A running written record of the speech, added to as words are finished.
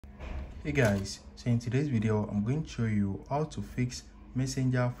Hey guys, so in today's video I'm going to show you how to fix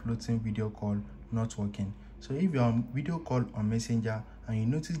Messenger floating video call not working. So if you're on video call on Messenger and you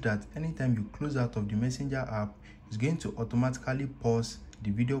notice that anytime you close out of the Messenger app, it's going to automatically pause the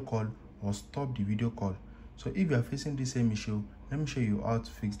video call or stop the video call. So if you are facing the same issue, let me show you how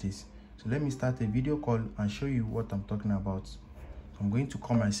to fix this. So let me start a video call and show you what I'm talking about. So I'm going to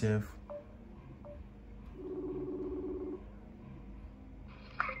call myself.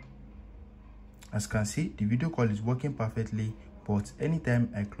 As you can see, the video call is working perfectly, but anytime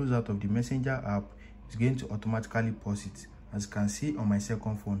I close out of the Messenger app, it's going to automatically pause it, as you can see on my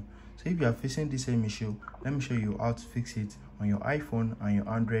second phone. So if you are facing the same issue, let me show you how to fix it on your iPhone and your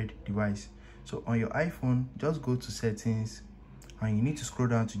Android device. So on your iPhone, just go to settings and you need to scroll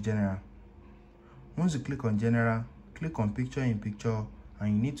down to general. Once you click on general, click on picture in picture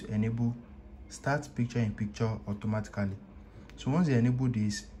and you need to enable start picture in picture automatically. So once you enable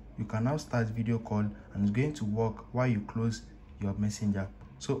this, you can now start video call and it's going to work while you close your Messenger.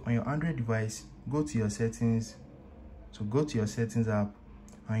 So on your Android device, go to your settings. So go to your settings app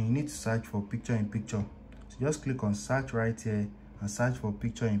and you need to search for picture in picture. So just click on search right here and search for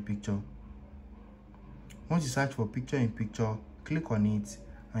picture in picture. Once you search for picture in picture, click on it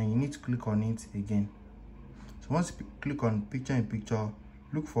and you need to click on it again. So once you click on picture in picture,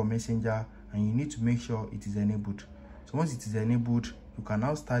 look for Messenger and you need to make sure it is enabled. So once it is enabled, you can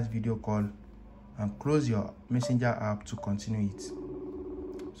now start video call and close your Messenger app to continue it.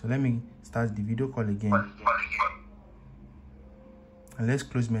 So let me start the video call again. And let's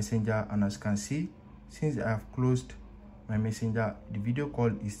close Messenger, and as you can see, since I have closed my Messenger, the video call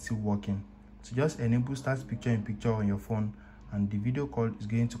is still working. So just enable start picture in picture on your phone and the video call is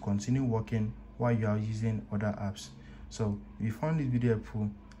going to continue working while you are using other apps. So if you found this video helpful,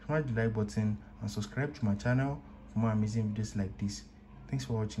 smash the like button and subscribe to my channel for more amazing videos like this. Thanks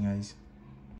for watching, guys.